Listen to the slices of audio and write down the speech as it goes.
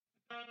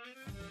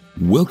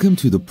Welcome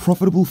to the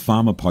Profitable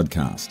Farmer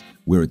Podcast,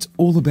 where it's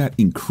all about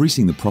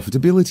increasing the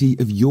profitability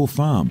of your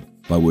farm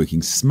by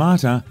working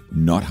smarter,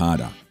 not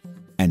harder.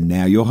 And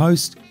now your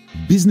host,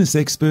 business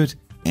expert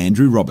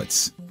Andrew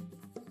Roberts.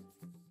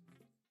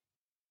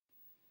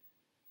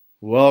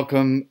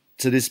 Welcome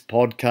to this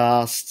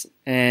podcast,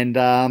 and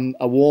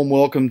a warm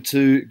welcome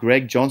to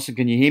Greg Johnson.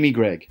 Can you hear me,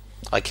 Greg?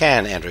 I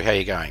can, Andrew. How are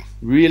you going?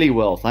 Really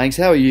well, thanks.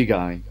 How are you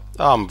going?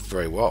 I'm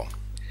very well.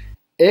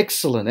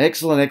 Excellent.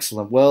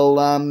 Well,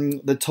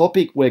 the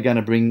topic we're going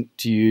to bring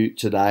to you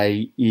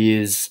today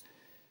is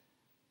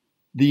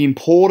the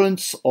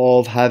importance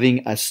of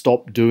having a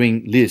stop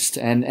doing list,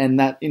 and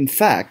that in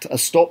fact a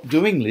stop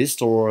doing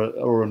list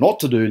or a not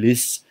to do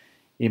list,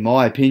 in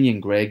my opinion,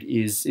 Greg,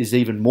 is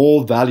even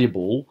more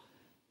valuable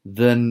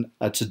than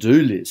a to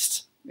do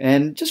list.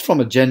 And just from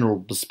a general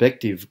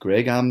perspective,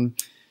 Greg,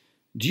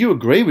 do you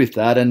agree with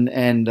that? And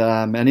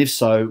if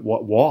so,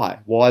 why?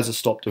 Why is a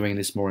stop doing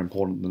list more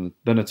important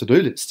than a to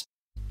do list?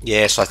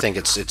 Yes, I think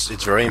it's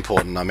very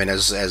important. I mean,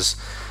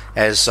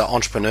 as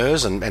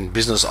entrepreneurs and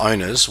business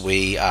owners,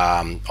 we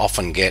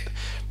often get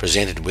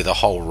presented with a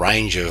whole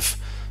range of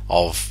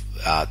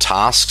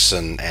tasks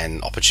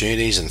and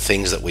opportunities and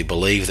things that we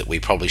believe that we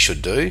probably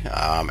should do,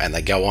 and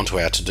they go onto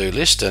our to do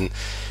list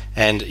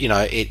and you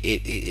know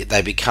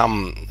they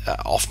become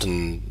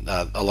often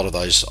a lot of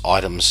those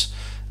items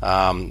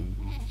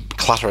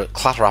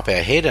clutter up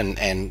our head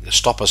and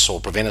stop us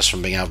or prevent us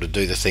from being able to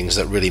do the things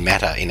that really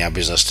matter in our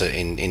business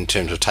in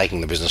terms of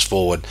taking the business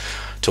forward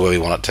to where we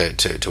want it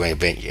to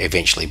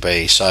eventually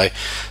be. So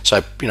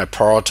you know,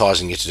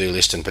 prioritizing your to-do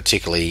list, and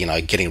particularly, you know,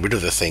 getting rid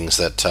of the things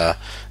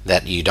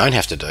that you don't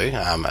have to do,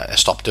 a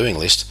stop doing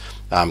list,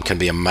 can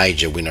be a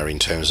major winner in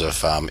terms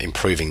of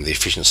improving the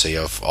efficiency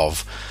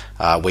of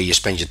where you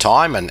spend your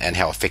time and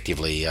how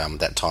effectively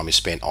that time is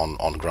spent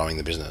on growing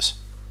the business.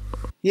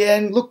 Yeah,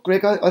 and look,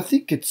 Greg, I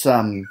think it's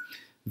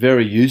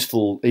very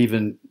useful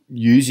even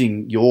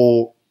using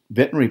your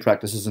veterinary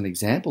practice as an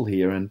example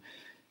here, and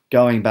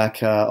going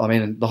back, I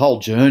mean, the whole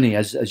journey,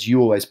 as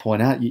you always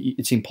point out,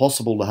 it's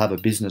impossible to have a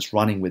business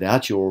running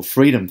without you, or a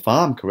freedom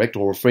farm, correct,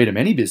 or a freedom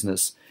any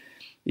business,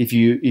 if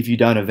you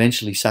don't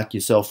eventually sack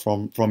yourself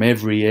from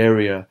every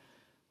area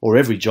or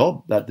every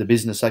job that the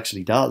business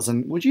actually does.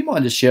 And would you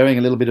mind just sharing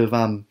a little bit of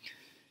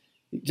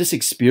just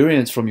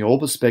experience from your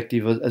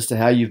perspective as to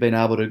how you've been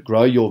able to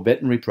grow your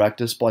veterinary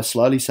practice by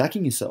slowly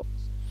sacking yourself?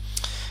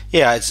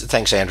 Yeah,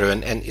 thanks, Andrew,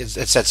 and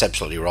that's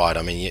absolutely right.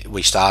 I mean,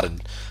 we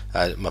started,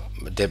 my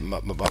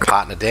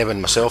partner Deb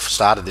and myself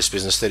started this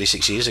business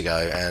 36 years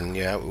ago, and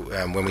you know,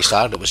 when we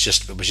started, it was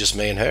just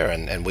me and her,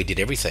 and we did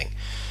everything,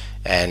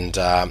 and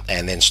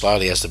then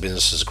slowly as the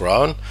business has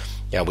grown,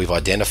 you know, we've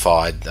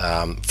identified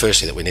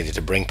firstly that we needed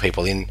to bring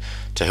people in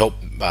to help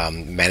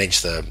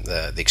manage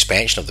the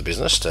expansion of the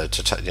business, to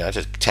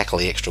tackle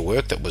the extra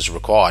work that was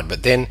required.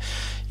 But then,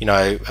 you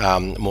know,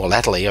 more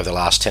latterly, over the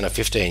last 10 or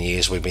 15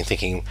 years, we've been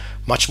thinking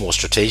much more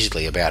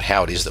strategically about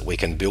how it is that we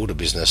can build a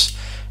business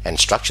and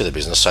structure the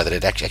business so that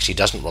it actually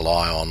doesn't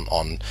rely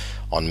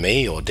on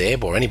me or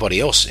Deb or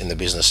anybody else in the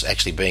business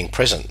actually being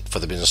present for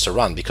the business to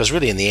run. Because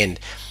really, in the end,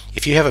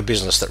 if you have a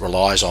business that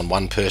relies on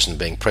one person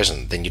being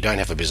present, then you don't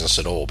have a business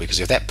at all. Because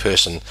if that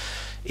person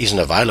isn't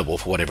available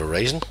for whatever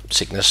reason,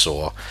 sickness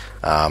or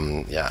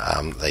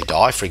they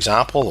die, for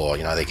example, or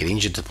you know, they get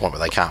injured to the point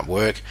where they can't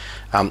work,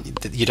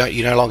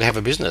 you no longer have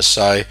a business.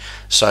 So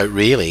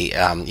really,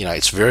 you know,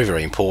 it's very,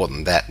 very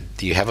important that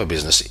you have a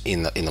business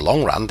in the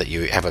long run, that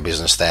you have a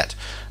business that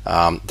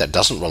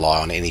doesn't rely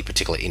on any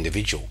particular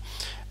individual.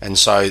 And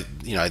so,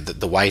 you know,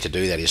 the way to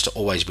do that is to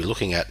always be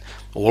looking at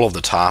all of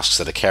the tasks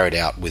that are carried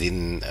out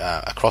within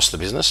across the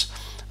business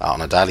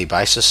on a daily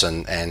basis,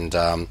 and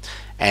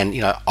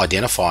you know,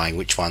 identifying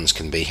which ones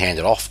can be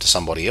handed off to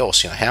somebody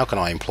else. You know, how can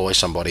I employ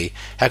somebody?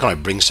 How can I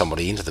bring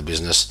somebody into the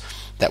business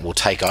that will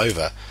take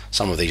over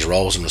some of these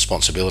roles and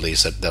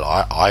responsibilities that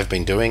I've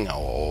been doing,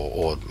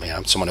 or you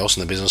know, someone else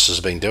in the business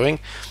has been doing,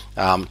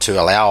 to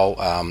allow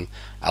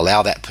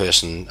that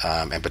person,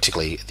 and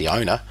particularly the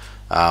owner,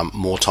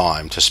 more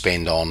time to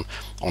spend on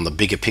the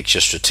bigger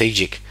picture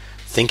strategic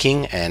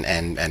thinking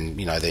and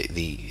you know,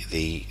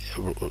 the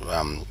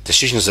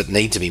decisions that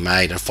need to be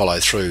made and follow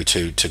through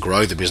to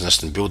grow the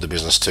business and build the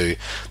business to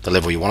the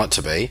level you want it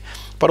to be,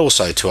 but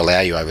also to allow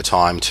you over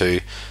time to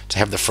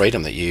have the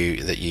freedom that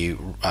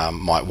you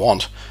might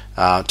want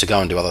to go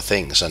and do other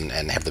things and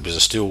have the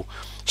business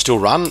still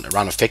run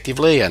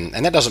effectively,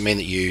 and that doesn't mean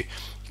that you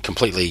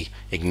completely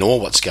ignore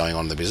what's going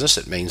on in the business.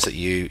 It means that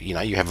you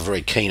have a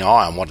very keen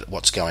eye on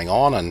what's going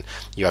on, and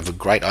you have a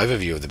great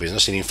overview of the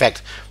business. And in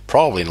fact,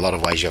 probably in a lot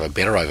of ways you have a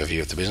better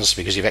overview of the business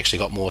because you've actually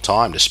got more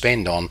time to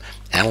spend on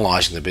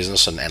analysing the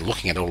business and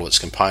looking at all of its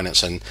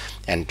components and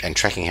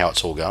tracking how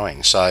it's all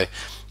going. So,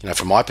 you know,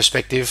 from my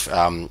perspective,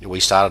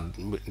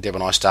 Deb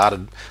and I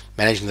started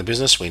managing the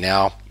business. We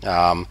now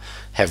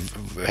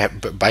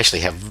have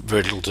basically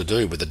very little to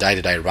do with the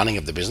day-to-day running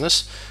of the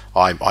business.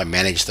 I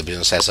manage the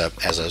business as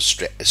a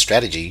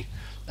strategy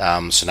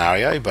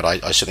scenario, but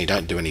I certainly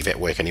don't do any vet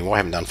work anymore. I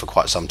haven't done for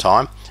quite some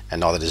time,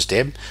 and neither does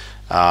Deb.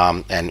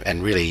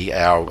 and really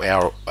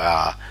our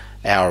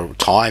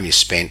time is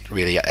spent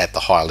really at the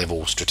higher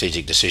level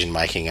strategic decision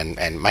making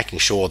and making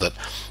sure that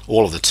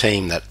all of the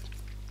team that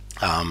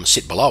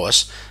sit below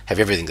us have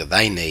everything that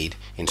they need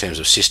in terms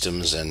of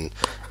systems and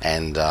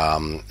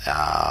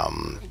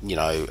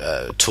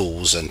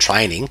tools and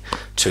training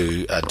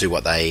to do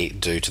what they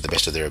do to the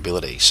best of their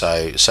ability.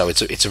 So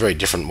it's a very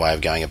different way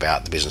of going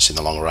about the business in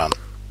the long run.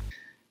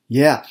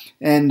 Yeah,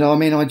 and I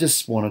mean, I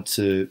just wanted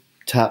to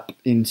tap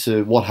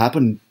into what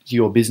happened to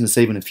your business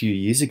even a few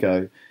years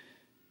ago,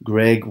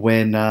 Greg,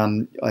 when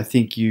I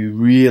think you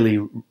really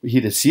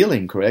hit a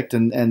ceiling, correct?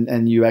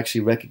 And you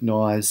actually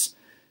recognise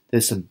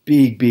there's some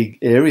big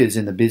areas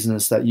in the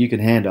business that you can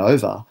hand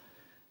over.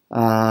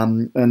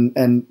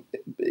 And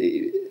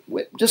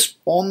just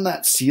on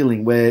that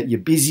ceiling where you're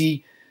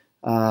busy,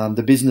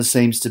 the business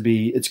seems to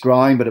be, it's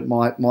growing, but it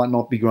might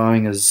not be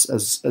growing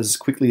as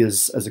quickly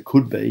as it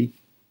could be.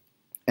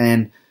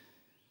 And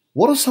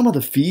what are some of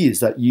the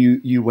fears that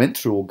you went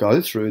through or go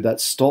through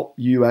that stop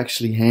you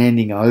actually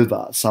handing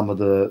over some of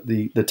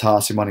the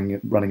tasks in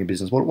running a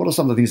business? What are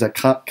some of the things that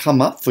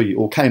come up for you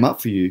or came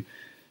up for you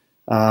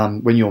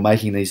when you were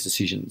making these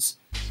decisions?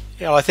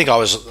 Yeah, I think I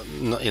was,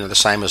 the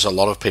same as a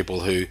lot of people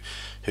who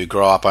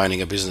grow up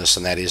owning a business,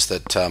 and that is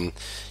that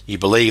you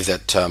believe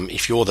that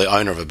if you're the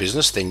owner of a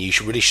business, then you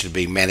really should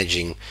be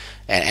managing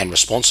and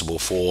responsible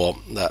for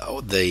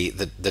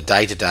the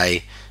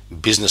day-to-day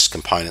business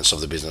components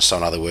of the business. So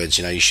in other words,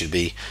 you should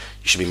be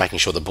making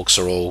sure the books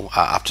are all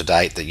up to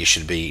date, that you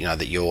should be,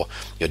 that you're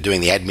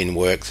doing the admin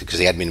work, because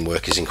the admin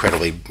work is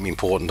incredibly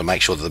important to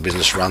make sure that the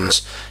business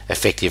runs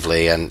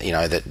effectively, and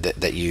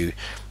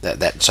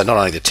that so not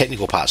only the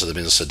technical parts of the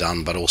business are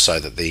done, but also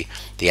that the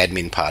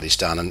admin part is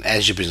done. And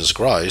as your business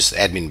grows,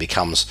 admin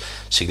becomes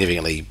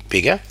significantly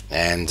bigger.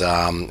 And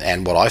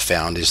what I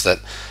found is that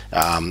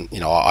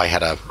I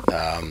had a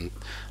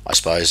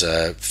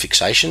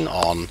fixation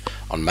on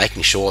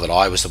making sure that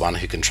I was the one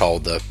who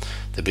controlled the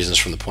business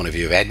from the point of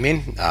view of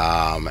admin,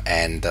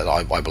 and that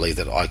I believe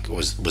that I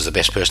was the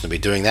best person to be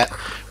doing that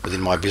within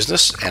my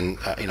business. And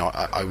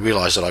I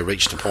realised that I'd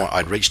reached a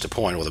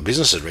point, or the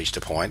business had reached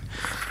a point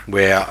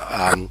where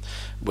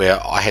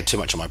I had too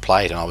much on my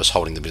plate and I was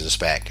holding the business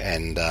back.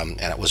 And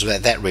it was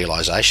that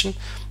realisation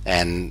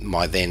and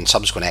my then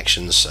subsequent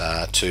actions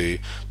to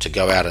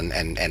go out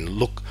and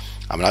look.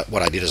 I mean,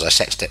 what I did is I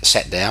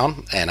sat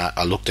down and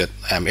I looked at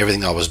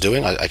everything I was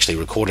doing. I actually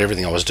recorded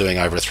everything I was doing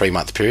over a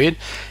 3-month period,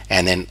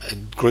 and then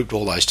grouped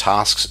all those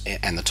tasks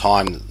and the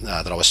time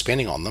that I was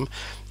spending on them.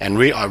 And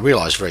I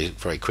realised very,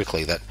 very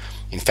quickly that,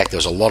 in fact, there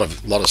was a lot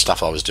of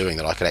stuff I was doing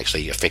that I could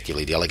actually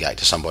effectively delegate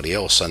to somebody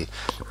else. And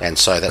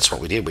so that's what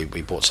we did.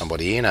 We brought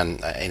somebody in an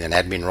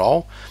admin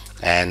role.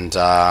 And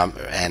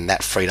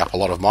that freed up a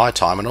lot of my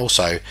time, and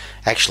also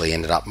actually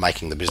ended up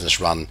making the business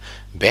run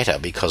better,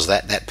 because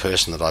that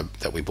person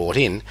that we brought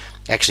in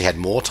actually had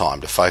more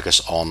time to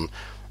focus on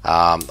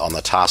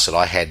the tasks that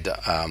I had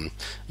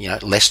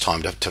less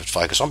time to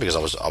focus on, because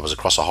I was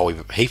across a whole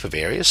heap of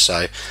areas.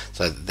 So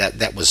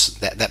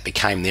that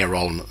became their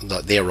role,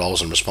 their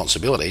roles and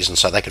responsibilities, and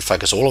so they could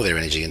focus all of their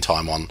energy and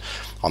time on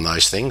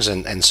those things,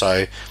 and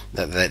so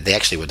they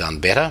actually were done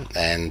better,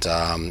 and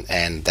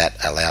that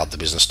allowed the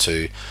business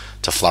to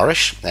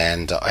flourish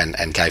and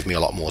gave me a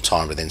lot more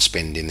time to then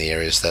spend in the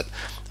areas that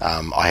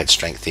I had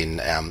strength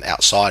in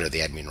outside of the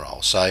admin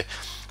role. So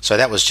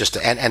that was just,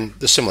 and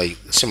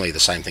similarly the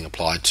same thing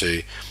applied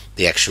to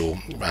the actual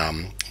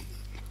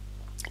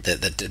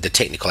the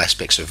technical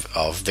aspects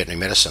of veterinary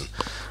medicine.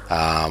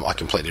 I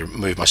completely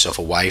moved myself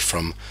away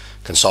from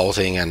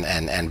consulting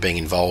and being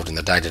involved in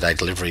the day-to-day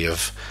delivery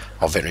of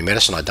veterinary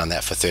medicine. I'd done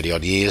that for 30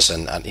 odd years,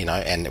 and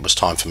it was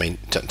time for me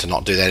to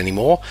not do that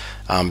anymore,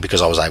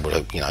 because I was able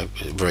to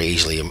very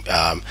easily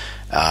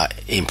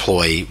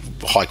employ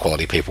high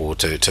quality people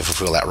to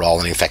fulfill that role,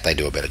 and in fact they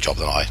do a better job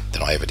than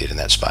I ever did in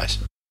that space.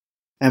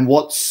 And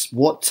what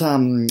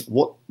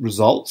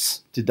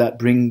results did that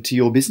bring to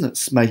your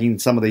business, making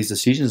some of these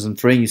decisions and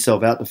freeing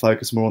yourself out to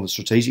focus more on the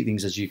strategic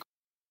things as you could?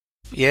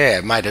 Yeah,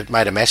 it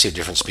made a massive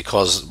difference,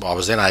 because I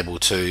was then able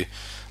to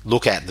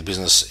look at the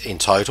business in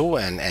total,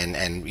 and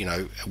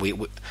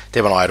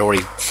Deb and I had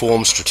already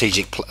formed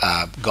strategic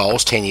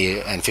goals,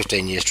 10-year and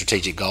 15-year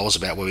strategic goals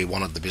about where we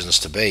wanted the business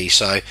to be.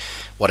 So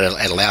what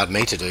it allowed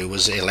me to do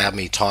was it allowed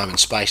me time and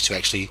space to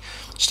actually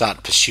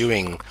start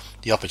pursuing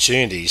the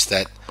opportunities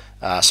that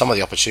some of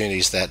the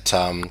opportunities that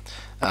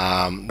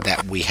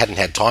we hadn't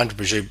had time to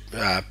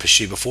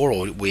pursue before,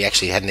 or we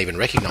actually hadn't even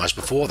recognised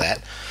before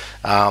that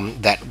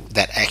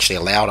actually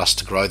allowed us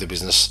to grow the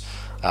business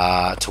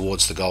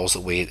towards the goals that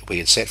we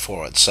had set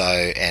for it. So,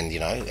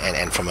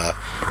 and from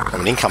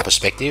an income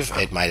perspective,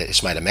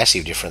 it's made a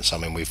massive difference. I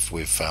mean, we're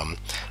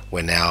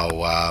now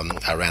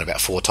around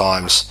about 4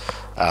 times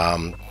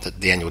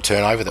the annual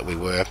turnover that we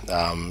were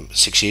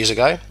 6 years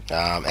ago,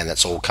 and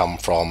that's all come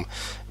from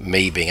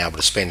me being able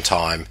to spend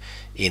time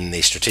in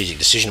the strategic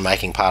decision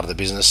making part of the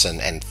business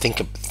and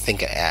think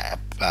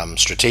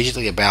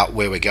strategically about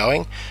where we're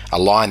going,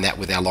 align that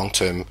with our long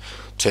term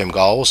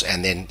goals,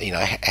 and then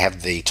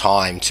have the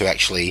time to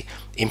actually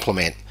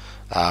implement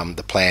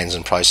the plans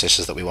and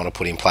processes that we want to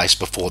put in place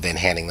before then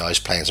handing those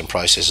plans and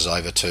processes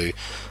over to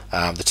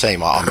the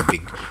team. I'm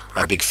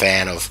a big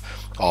fan of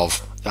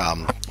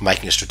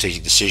making a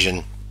strategic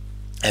decision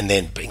and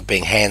then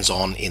being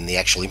hands-on in the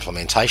actual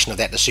implementation of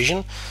that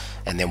decision.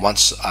 And then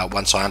once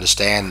I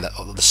understand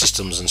the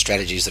systems and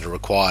strategies that are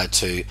required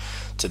to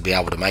be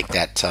able to make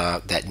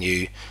that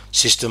new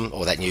system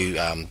or that new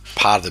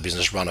part of the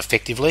business run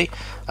effectively,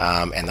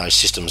 and those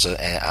systems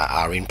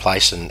are in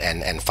place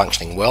and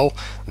functioning well,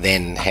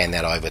 then hand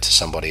that over to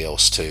somebody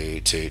else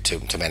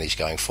to manage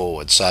going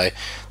forward. So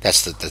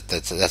that's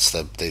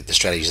the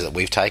strategies that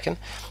we've taken.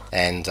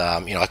 And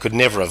I could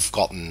never have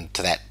gotten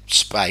to that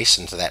space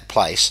and to that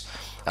place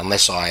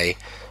unless I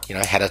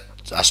had a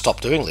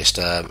stop doing list.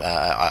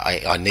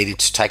 I needed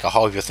to take a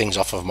whole heap of things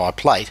off of my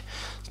plate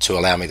to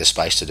allow me the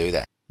space to do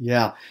that.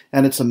 Yeah,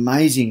 and it's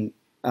amazing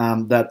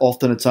that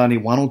often it's only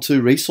one or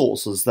two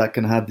resources that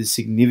can have this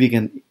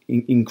significant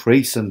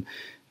increase. And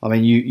I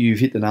mean, you've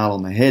hit the nail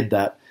on the head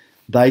that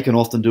they can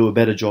often do a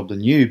better job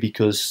than you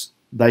because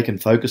they can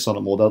focus on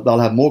it more. They'll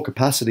have more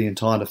capacity and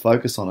time to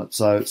focus on it.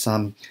 So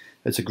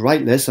it's a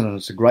great lesson and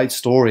it's a great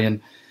story.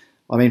 And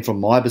I mean, from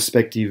my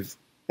perspective,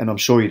 and I'm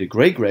sure you'd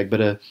agree, Greg,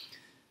 but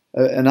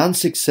an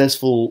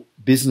unsuccessful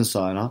business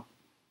owner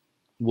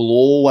will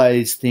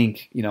always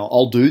think,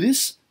 I'll do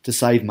this to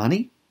save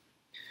money.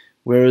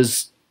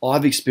 Whereas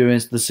I've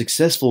experienced the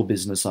successful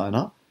business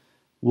owner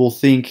will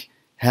think,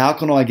 how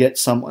can I get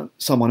someone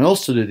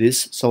else to do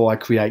this so I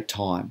create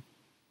time?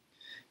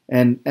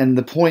 And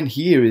the point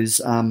here is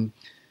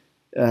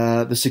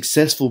the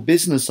successful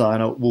business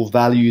owner will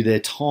value their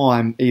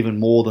time even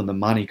more than the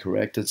money,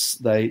 correct?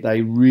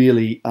 They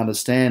really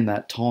understand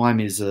that time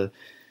is an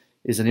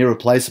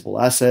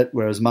irreplaceable asset,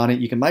 whereas money,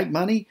 you can make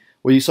money,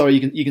 or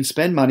you can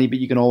spend money, but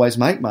you can always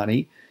make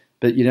money.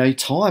 But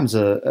time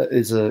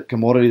is a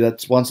commodity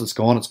that's once it's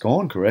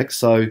gone, correct?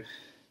 So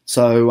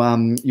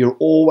you're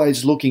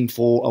always looking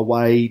for a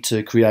way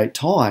to create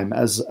time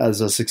as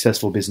a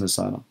successful business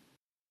owner.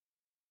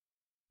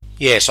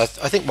 Yes, I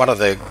think one of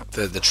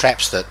the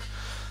traps that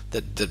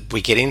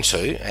we get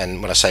into,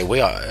 and when I say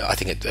we, I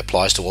think it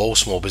applies to all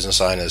small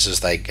business owners as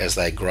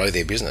they grow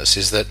their business,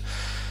 is that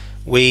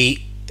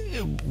we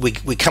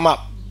come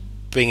up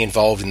being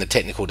involved in the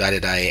technical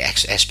day-to-day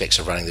aspects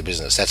of running the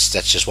business. That's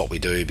just what we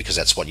do, because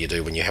that's what you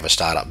do when you have a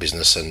startup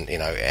business, and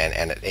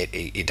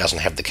it doesn't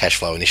have the cash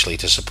flow initially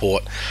to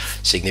support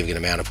a significant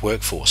amount of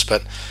workforce.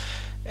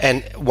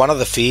 And one of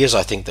the fears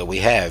I think that we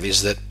have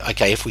is that,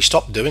 okay, if we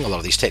stop doing a lot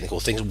of these technical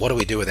things, what do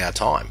we do with our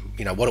time?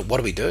 What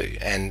do we do?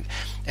 And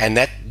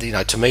that,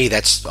 to me,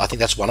 I think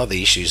that's one of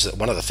the issues,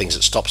 one of the things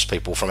that stops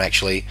people from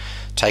actually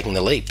taking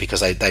the leap, because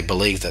they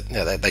believe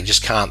that they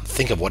just can't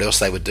think of what else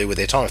they would do with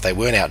their time if they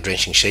weren't out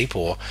drenching sheep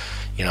or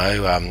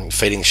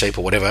feeding sheep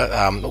or whatever.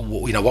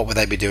 What would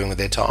they be doing with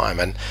their time?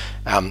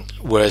 And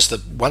whereas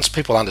once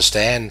people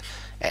understand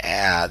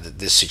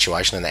this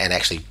situation and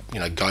actually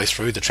go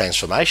through the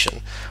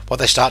transformation, what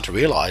they start to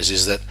realise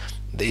is that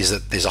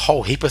there's a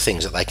whole heap of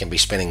things that they can be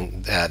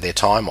spending their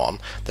time on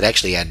that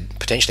actually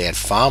potentially add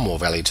far more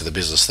value to the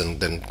business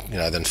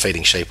than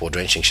feeding sheep or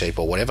drenching sheep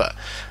or whatever,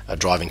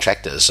 driving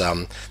tractors.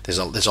 There's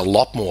a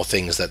lot more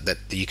things that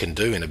you can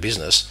do in a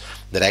business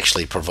that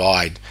actually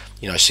provide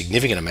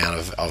significant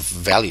amount of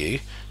value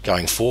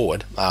going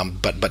forward,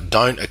 but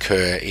don't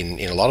occur in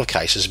a lot of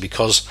cases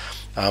because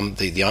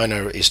the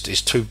owner is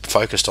too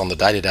focused on the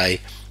day-to-day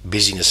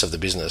busyness of the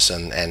business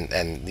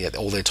and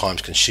all their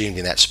time's consumed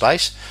in that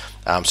space.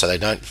 So they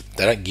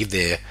don't give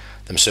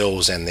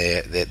themselves and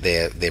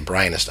their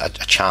brain a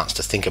chance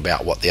to think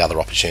about what the other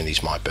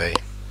opportunities might be.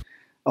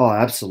 Oh,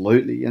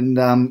 absolutely,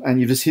 and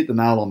you just hit the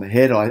nail on the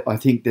head. I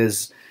think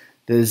there's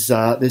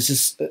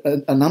just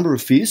a number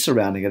of fears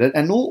surrounding it,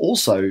 and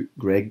also,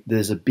 Greg,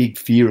 there's a big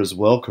fear as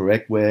well,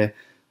 correct? Where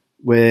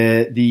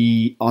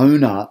the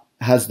owner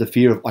has the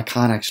fear of, I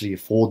can't actually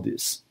afford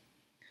this,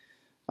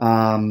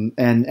 and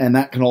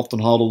that can often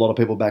hold a lot of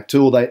people back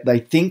too. Or they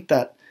think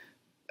that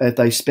if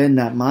they spend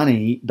that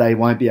money, they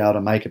won't be able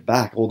to make it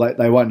back, or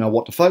they won't know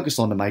what to focus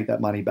on to make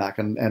that money back.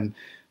 And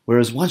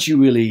whereas once you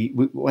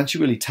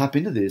really tap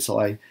into this,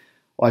 I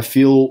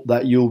feel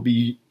that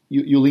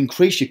you'll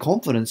increase your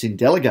confidence in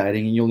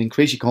delegating, and you'll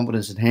increase your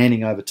confidence in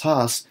handing over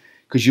tasks,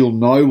 because you'll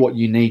know what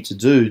you need to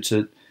do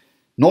to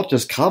not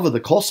just cover the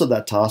cost of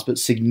that task, but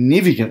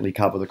significantly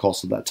cover the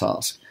cost of that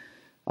task.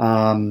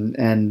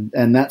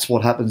 And that's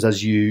what happens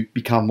as you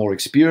become more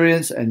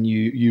experienced and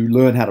you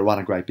learn how to run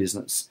a great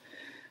business.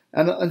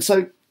 And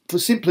so for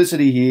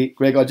simplicity here,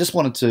 Greg, I just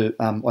wanted to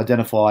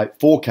identify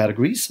 4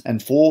 categories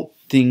and 4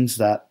 things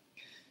that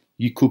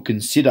you could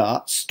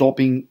consider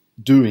stopping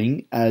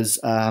doing as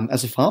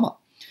a farmer.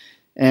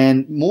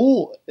 And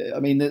more,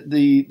 I mean,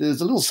 there's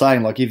a little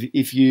saying, like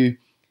if you're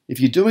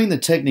doing the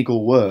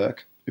technical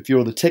work, if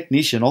you're the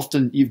technician,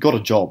 often you've got a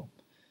job.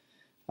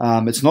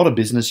 It's not a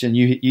business, and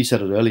you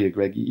said it earlier,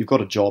 Greg. You've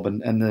got a job,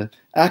 and the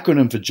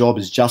acronym for job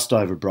is just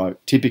over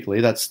broke.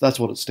 Typically, that's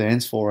what it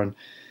stands for,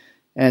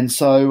 and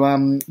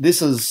so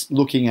this is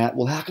looking at,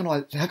 well, how can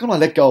I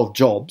let go of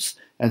jobs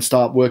and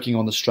start working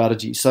on the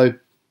strategy? So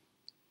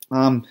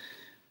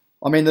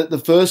I mean,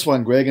 the first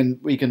one, Greg, and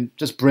we can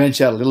just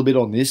branch out a little bit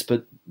on this,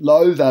 but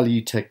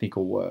low-value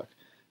technical work.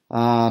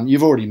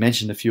 You've already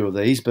mentioned a few of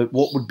these, but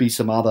what would be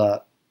some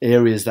other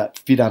areas that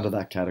fit under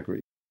that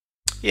category?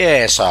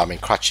 Yeah, so I mean,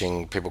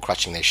 people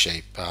crutching their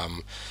sheep,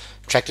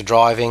 tractor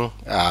driving,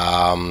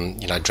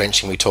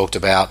 drenching we talked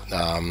about,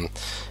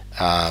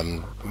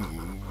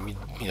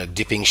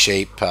 dipping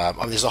sheep.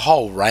 There's a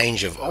whole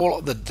range of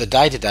all the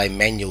day-to-day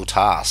manual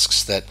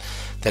tasks that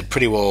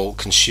pretty well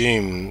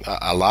consume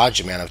a large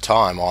amount of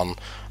time on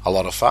a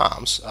lot of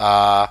farms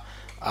are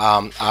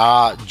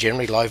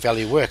generally low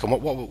value work. And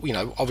what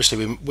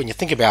obviously when you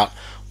think about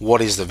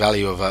what is the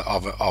value of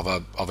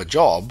a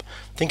job,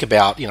 think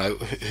about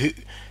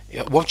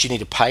what you need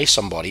to pay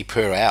somebody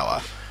per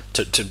hour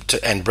to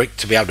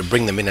be able to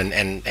bring them in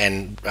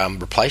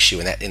and replace you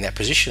in that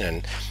position.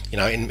 And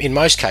in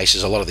most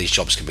cases, a lot of these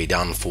jobs can be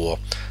done for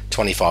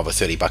 $25 or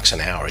 $30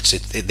 an hour.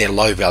 They're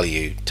low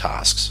value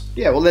tasks.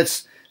 Yeah, well,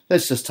 let's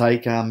just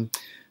take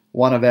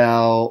one of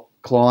our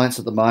clients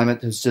at the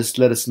moment has just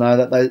let us know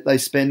that they're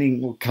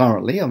spending,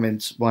 currently, I mean,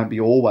 it won't be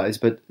always,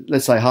 but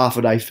let's say half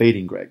a day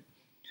feeding, Greg.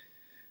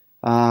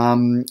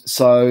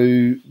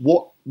 So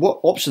what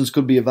options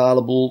could be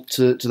available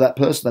to that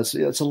person?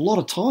 That's a lot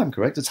of time,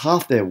 correct? It's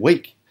half their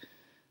week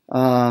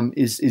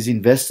is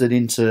invested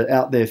into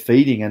out there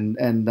feeding,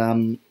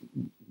 and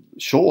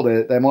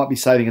sure, they might be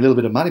saving a little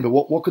bit of money, but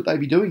what could they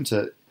be doing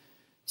to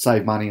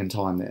save money and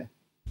time there?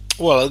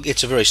 Well, it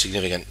is a very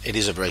significant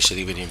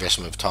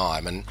investment of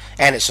time, and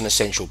it's an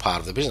essential part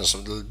of the business.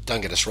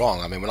 Don't get us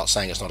wrong. I mean, we're not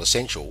saying it's not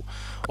essential.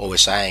 All we're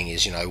saying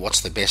is,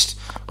 what's the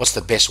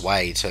best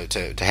way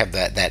to have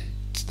that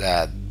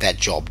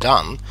job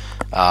done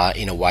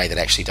in a way that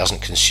actually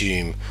doesn't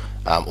consume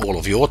all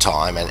of your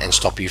time and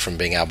stop you from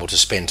being able to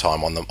spend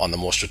time on the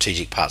more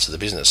strategic parts of the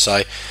business.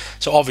 So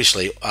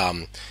obviously,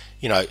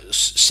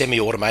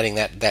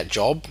 semi-automating that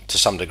job to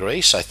some degree.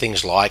 So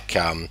things like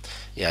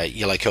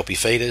yellow kelpie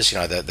feeders,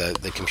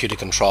 the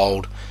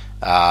computer-controlled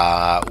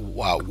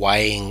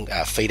weighing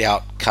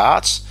feed-out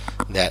carts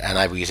that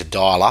enable you to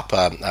dial up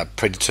a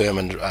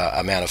predetermined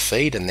amount of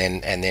feed and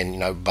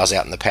then buzz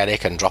out in the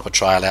paddock and drop a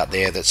trail out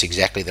there that's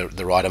exactly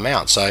the right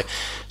amount. So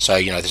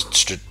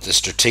the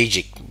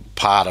strategic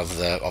part of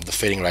the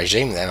feeding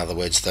regime, in other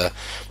words, the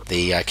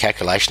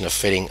calculation of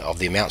feeding of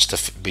the amounts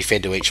to be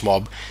fed to each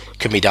mob,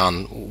 can be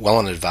done well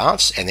in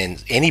advance, and then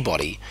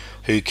anybody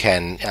who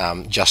can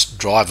just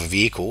drive a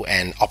vehicle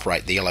and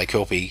operate the yellow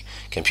kelpie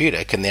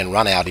computer can then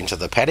run out into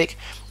the paddock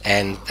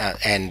and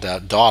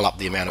dial up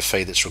the amount of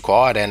feed that's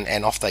required,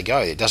 and off they go.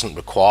 It doesn't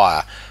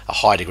require a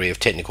high degree of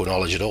technical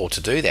knowledge at all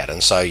to do that.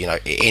 And so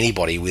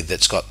anybody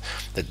that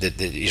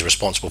is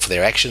responsible for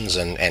their actions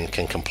and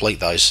can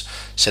complete those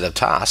set of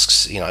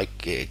tasks,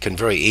 can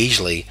very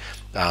easily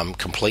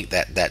complete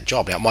that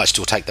job. Now, it might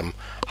still take them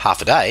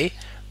half a day,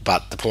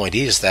 but the point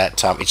is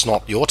that it's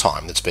not your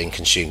time that's being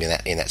consumed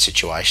in that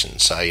situation.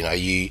 So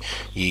you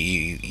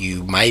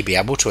may be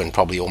able to, and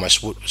probably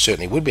almost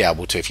certainly would be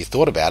able to, if you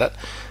thought about it,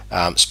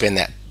 spend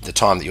the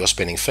time that you're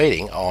spending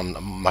feeding on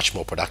much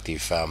more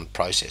productive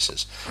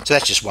processes. So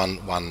that's just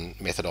one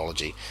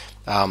methodology.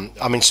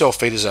 Self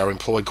feeders are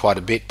employed quite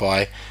a bit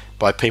by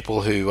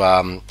people who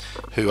are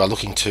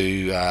looking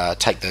to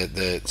take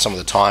some of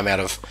the time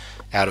out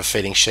of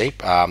feeding sheep.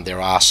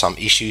 There are some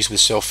issues with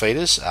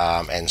self-feeders,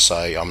 and so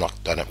I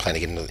don't plan to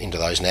get into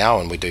those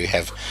now, and we do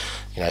have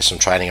some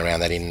training around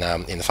that in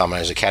the Farm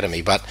Owners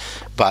Academy, but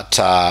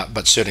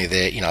certainly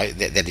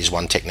that is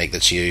one technique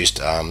that's used,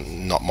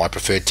 not my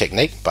preferred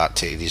technique,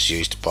 but it is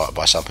used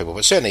by some people.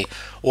 But certainly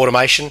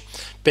automation,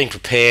 being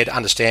prepared,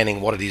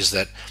 understanding what it is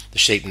that the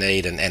sheep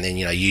need, and then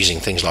using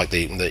things like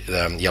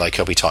the yellow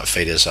kelpie type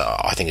feeders,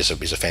 I think is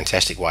a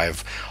fantastic way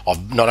of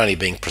not only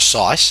being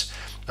precise,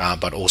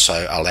 but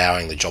also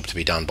allowing the job to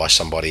be done by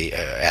somebody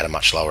at a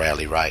much lower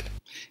hourly rate.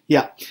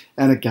 Yeah,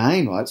 and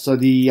again, right. So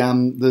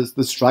the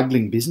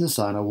struggling business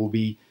owner will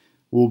be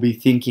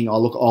thinking, "Oh,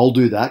 look, I'll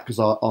do that because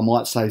I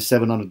might save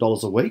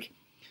 $700 a week,"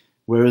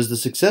 whereas the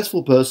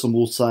successful person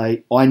will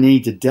say, "I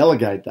need to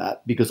delegate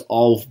that because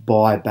I'll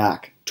buy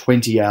back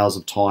 20 hours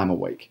of time a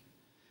week."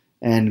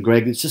 And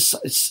Greg, it's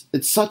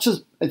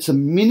a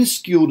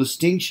minuscule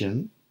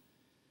distinction,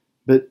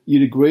 but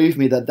you'd agree with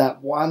me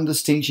that one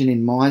distinction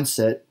in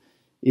mindset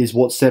is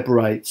what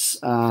separates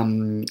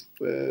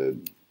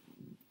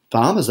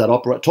farmers that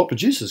operate, top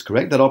producers,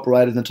 correct, that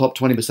operate in the top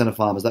 20% of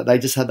farmers, that they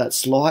just had that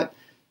slight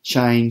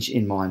change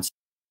in mindset.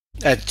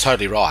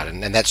 Totally right,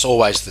 and that's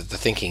always the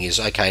thinking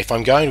is, okay, if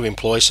I'm going to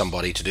employ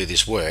somebody to do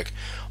this work,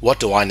 what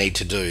do I need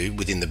to do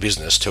within the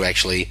business to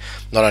actually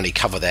not only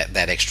cover that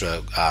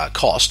extra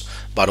cost,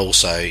 but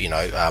also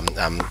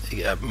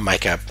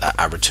make a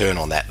return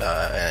on that,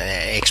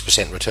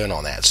 X% return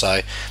on that.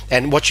 So,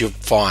 and what you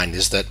find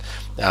is that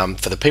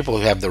for the people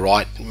who have the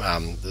right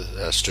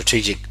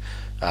strategic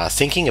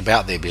thinking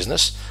about their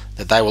business,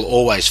 that they will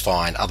always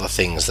find other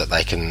things that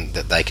they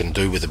can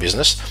do with the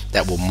business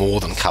that will more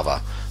than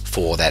cover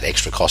for that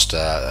extra cost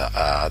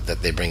that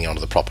they're bringing onto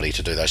the property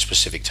to do those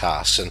specific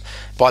tasks. And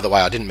by the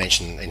way, I didn't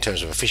mention in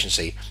terms of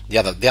efficiency, the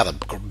other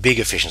big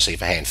efficiency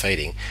for hand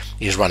feeding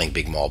is running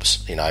big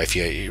mobs. If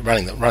you're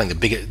running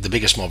the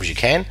biggest mobs you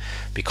can,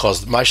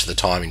 because most of the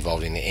time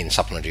involved in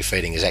supplementary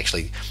feeding is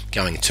actually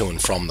going to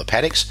and from the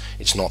paddocks.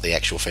 It's not the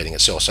actual feeding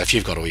itself. So if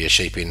you've got all your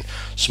sheep in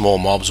small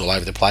mobs all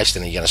over the place,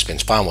 then you're going to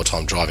spend far more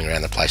time driving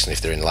around the place than if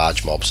they're in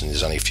large mobs and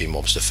there's only a few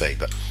mobs to feed.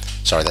 But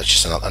sorry, that's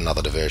just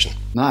another diversion.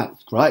 No,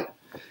 it's great.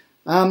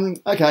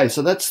 Okay,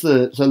 so that's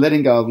so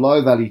letting go of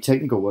low value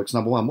technical work's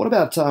number one. What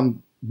about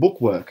book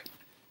work,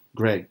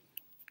 Greg?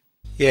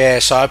 Yeah,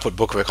 so I put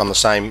bookwork on the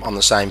same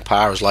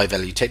par as low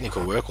value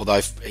technical work,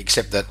 although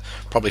except that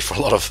probably for a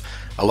lot of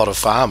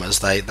farmers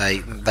they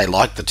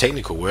like the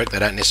technical work, they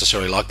don't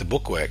necessarily like the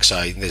bookwork.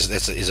 So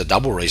there's a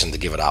double reason to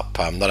give it up.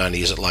 Not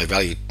only is it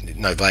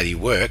no value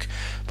work,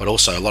 but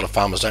also a lot of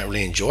farmers don't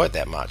really enjoy it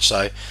that much.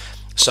 So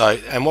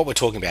and what we're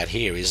talking about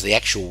here is the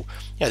actual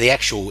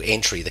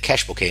entry, the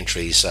cash book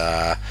entries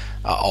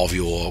of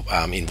your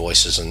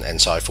invoices and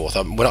so forth.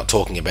 We're not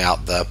talking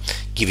about the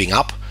giving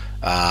up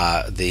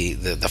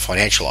the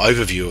financial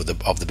overview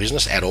of the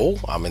business at all.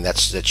 I mean,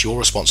 that's your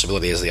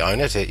responsibility as the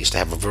owner is to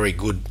have a very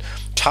good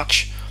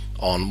touch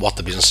on what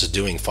the business is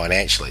doing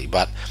financially.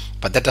 But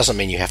that doesn't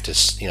mean you have to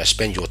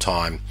spend your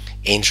time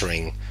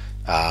entering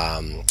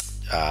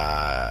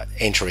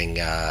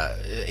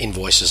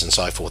invoices and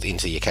so forth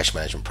into your cash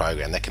management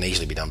program. That can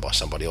easily be done by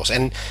somebody else.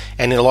 And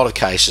in a lot of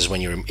cases,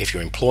 if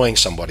you're employing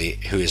somebody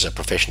who is a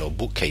professional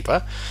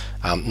bookkeeper,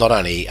 not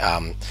only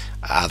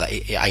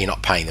are you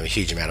not paying them a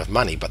huge amount of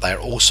money, but they're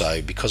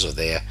also, because of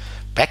their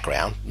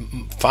background,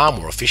 far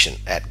more efficient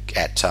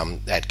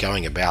at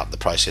going about the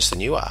process than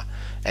you are.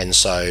 And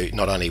so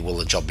not only will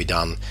the job be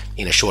done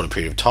in a shorter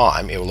period of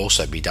time, it will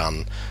also be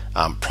done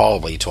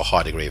probably to a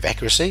high degree of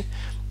accuracy,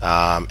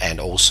 and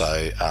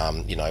also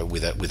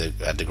with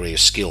a degree of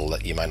skill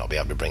that you may not be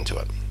able to bring to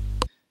it.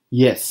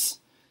 Yes,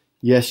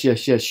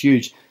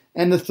 huge.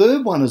 And the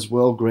third one as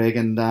well, Greg,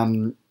 and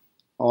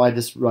I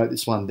just wrote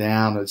this one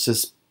down. It's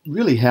just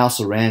really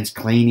house errands,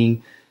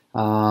 cleaning,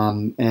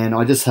 and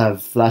I just have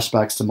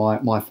flashbacks to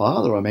my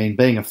father. I mean,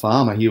 being a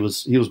farmer, he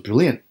was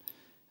brilliant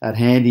at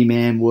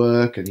handyman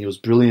work, and he was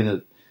brilliant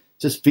at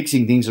just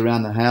fixing things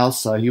around the house.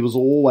 So he was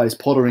always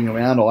pottering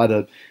around,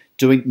 either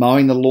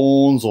mowing the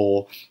lawns,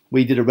 or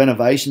we did a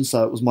renovation.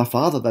 So it was my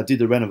father that did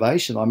the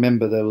renovation. I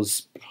remember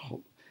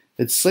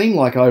it seemed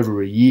like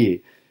over a year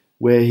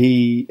where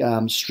he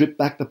stripped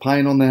back the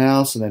paint on the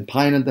house and then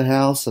painted the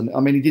house. And I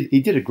mean, he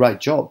did a great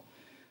job.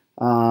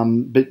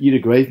 But you'd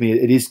agree with me,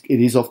 it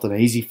is often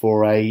easy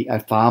for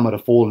a farmer to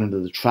fall into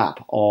the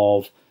trap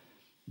of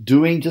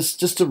doing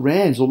just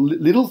errands or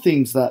little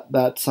things that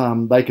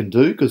they can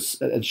do, because,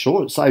 and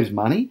sure, it saves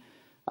money,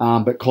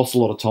 but costs a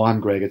lot of time,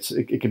 Greg.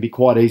 It can be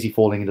quite easy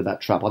falling into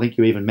that trap. I think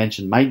you even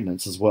mentioned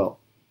maintenance as well.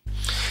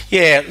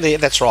 Yeah,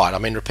 that's right. I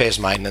mean, repairs,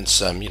 maintenance,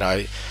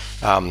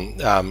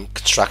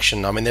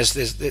 construction. I mean,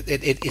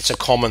 it's a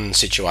common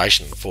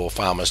situation for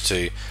farmers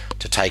to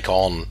take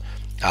on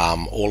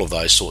all of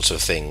those sorts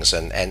of things,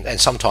 and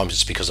sometimes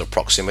it's because of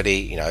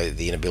proximity,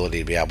 the inability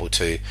to be able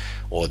to,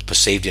 or the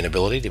perceived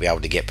inability to be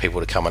able to get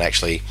people to come and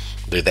actually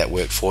do that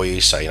work for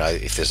you. So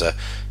if there's a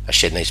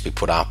shed needs to be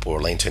put up or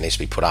a lean-to needs to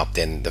be put up,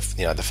 then the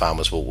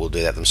farmers will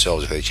do that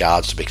themselves. If there's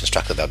yards to be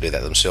constructed, they'll do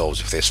that themselves.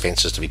 If there's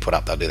fences to be put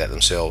up, they'll do that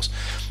themselves.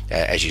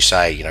 As you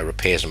say,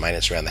 repairs and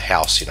maintenance around the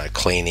house,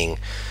 cleaning,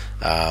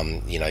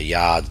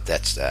 yard,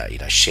 that's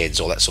sheds,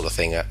 all that sort of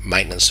thing,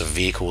 maintenance of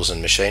vehicles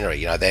and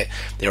machinery.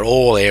 They're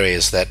all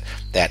areas that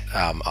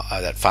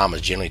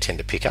farmers generally tend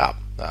to pick up,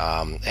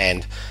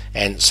 and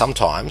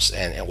sometimes,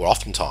 or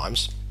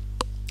oftentimes,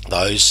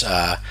 those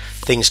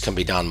things can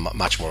be done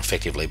much more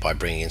effectively by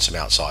bringing in some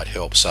outside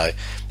help. So,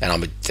 and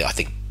I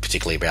think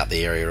particularly about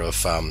the area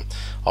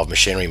of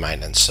machinery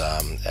maintenance,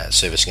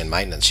 servicing and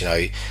maintenance.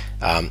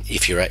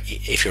 If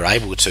you're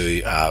able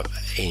to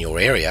in your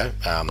area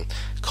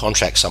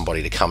contract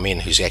somebody to come in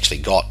who's actually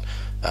got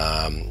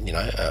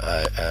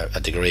a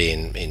degree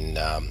in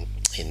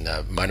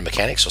motor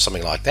mechanics or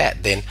something like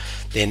that, then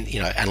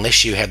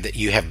unless you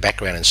have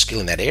background and skill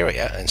in that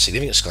area and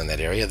significant skill in that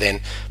area, then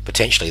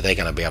potentially they're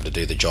going to be able to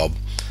do the job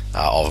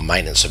of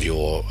maintenance of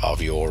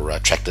your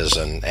tractors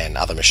and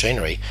other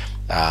machinery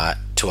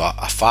to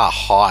a far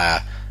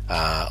higher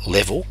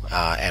level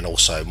and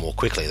also more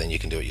quickly than you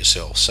can do it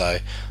yourself. So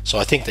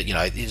I think that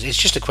it's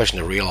just a question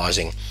of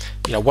realizing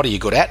what are you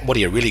good at, what are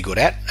you really good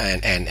at,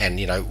 and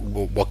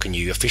what can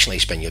you efficiently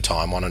spend your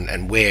time on,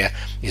 and where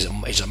is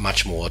it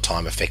much more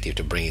time effective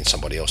to bring in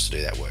somebody else to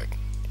do that work.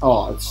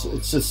 Oh,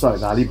 it's just so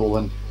valuable.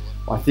 And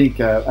I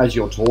think as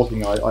you're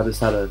talking, I just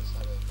had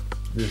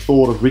the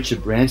thought of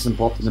Richard Branson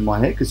popped into my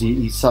head, because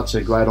he's such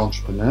a great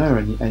entrepreneur,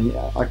 and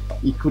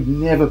you could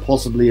never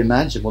possibly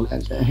imagine. Well,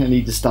 and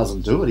he just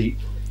doesn't do it.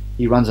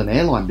 He runs an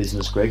airline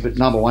business, Greg, but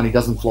number one, he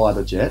doesn't fly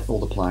the jet or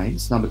the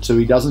planes. Number two,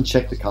 he doesn't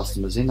check the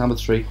customers in. Number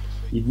three,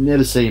 you'd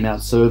never see him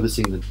out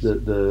servicing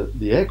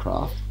the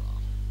aircraft.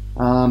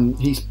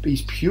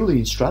 He's purely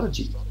in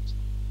strategy.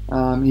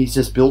 He's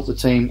just built the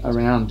team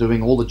around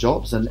doing all the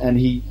jobs, and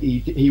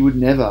he would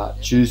never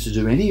choose to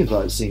do any of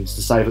those things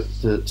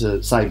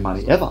to save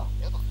money ever.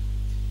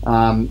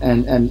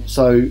 And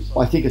so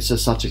I think it's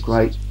just such a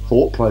great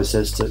thought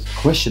process to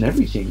question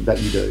everything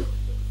that you do.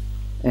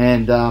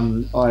 And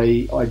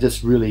I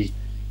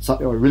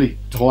really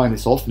tying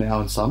this off now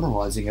and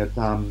summarising it.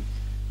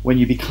 When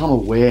you become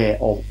aware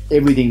of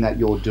everything that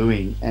you're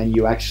doing and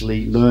you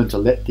actually learn to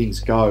let things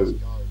go,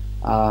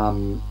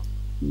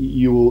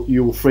 you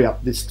will free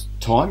up this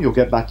time. You'll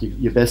get back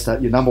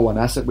your number one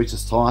asset, which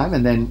is time.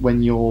 And then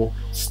when you're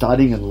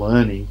studying and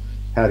learning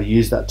how to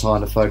use that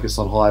time to focus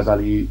on higher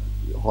value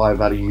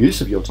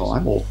use of your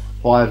time, or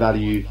higher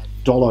value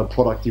dollar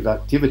productive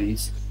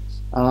activities,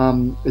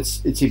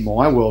 it's in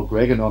my world,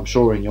 Greg, and I'm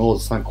sure in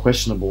yours, it's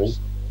unquestionable.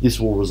 This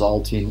will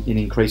result in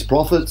increased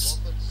profits,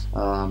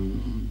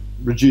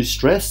 reduced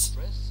stress,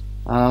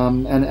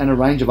 and a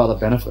range of other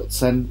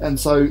benefits. And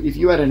so, if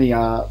you had any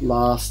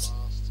last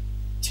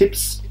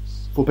tips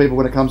for people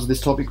when it comes to this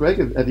topic, Greg,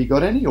 have you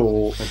got any,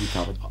 or have you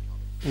covered?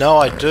 No,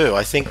 I do.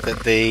 I think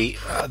that the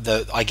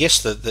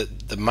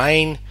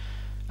main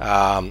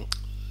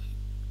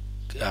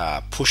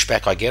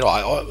pushback I get,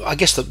 I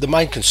guess the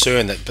main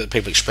concern that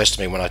people express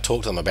to me when I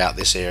talk to them about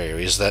this area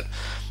is that,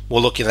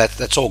 well, look,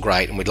 that's all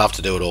great, and we'd love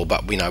to do it all,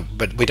 but we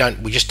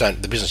just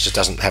don't. The business just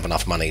doesn't have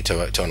enough money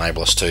to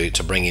enable us to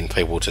bring in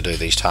people to do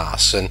these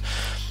tasks, and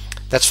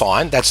that's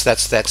fine. That's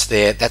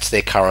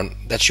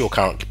your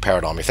current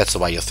paradigm. If that's the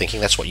way you're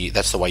thinking, that's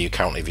the way you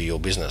currently view your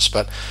business.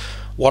 But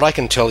what I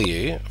can tell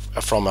you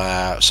from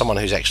someone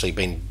who's actually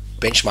been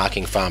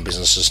benchmarking farm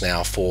businesses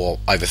now for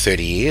over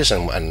 30 years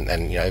and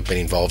been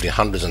involved in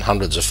hundreds and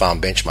hundreds of farm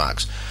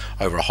benchmarks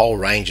over a whole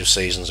range of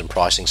seasons and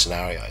pricing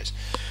scenarios,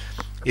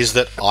 is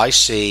that I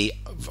see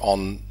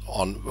on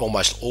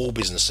almost all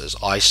businesses,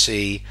 I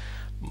see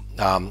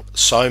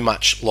so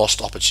much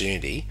lost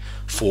opportunity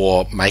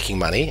for making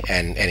money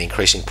and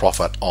increasing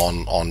profit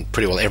on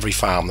pretty well every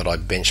farm that I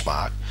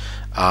benchmark,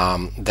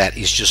 that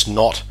is just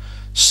not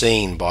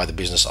seen by the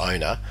business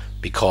owner,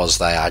 because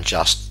they are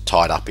just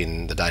tied up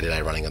in the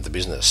day-to-day running of the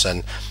business.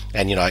 And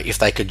if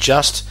they could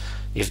just,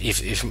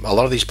 if a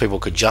lot of these people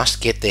could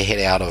just get their head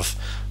out of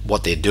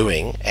what they're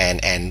doing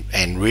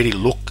and really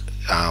look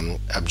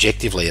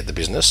objectively at the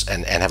business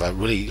and have a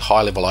really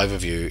high-level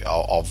overview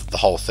of the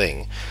whole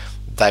thing,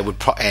 they would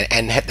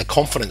and had the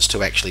confidence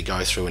to actually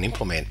go through and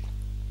implement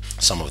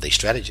some of these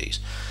strategies,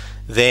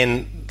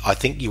 then I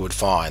think you would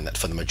find that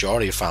for the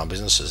majority of farm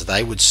businesses,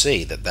 they would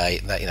see that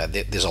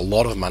there's a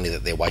lot of money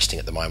that they're wasting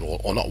at the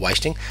moment, or not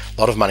wasting,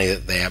 a lot of money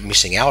that they are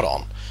missing out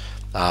on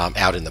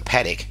out in the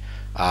paddock,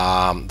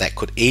 that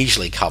could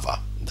easily cover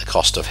the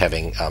cost of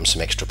having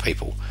some extra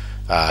people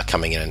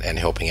coming in and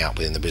helping out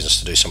within the business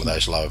to do some of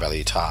those lower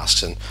value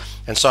tasks.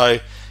 And so,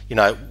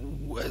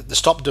 the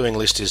stop doing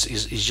list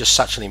is just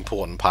such an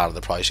important part of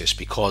the process,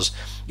 because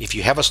if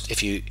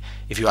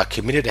you are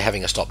committed to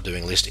having a stop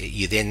doing list,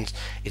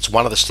 it's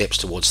one of the steps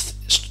towards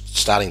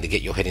starting to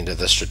get your head into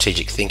the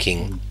strategic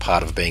thinking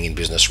part of being in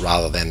business,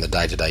 rather than the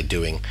day-to-day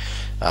doing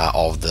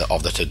of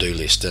the to-do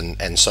list.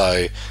 And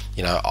so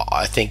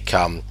I think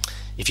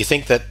if you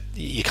think that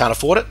you can't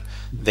afford it,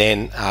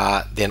 then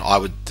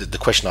the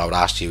question I would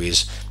ask you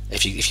is,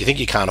 if you think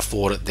you can't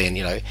afford it, then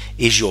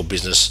is your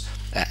business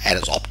at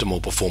its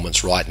optimal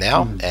performance right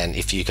now? And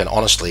if you can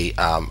honestly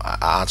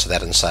answer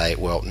that and say,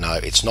 well, no,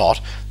 it's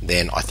not,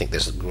 then I think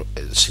there's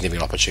a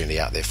significant opportunity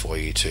out there for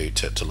you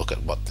to look at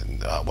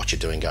what you're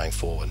doing going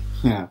forward.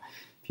 Yeah.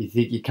 If you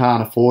think you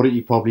can't afford it,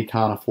 you probably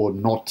can't afford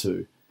not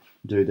to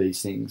do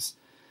these things.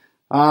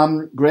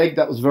 Greg,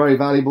 that was very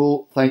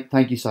valuable.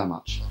 Thank you so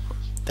much.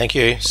 Thank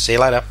you. See you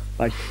later.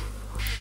 Thank you.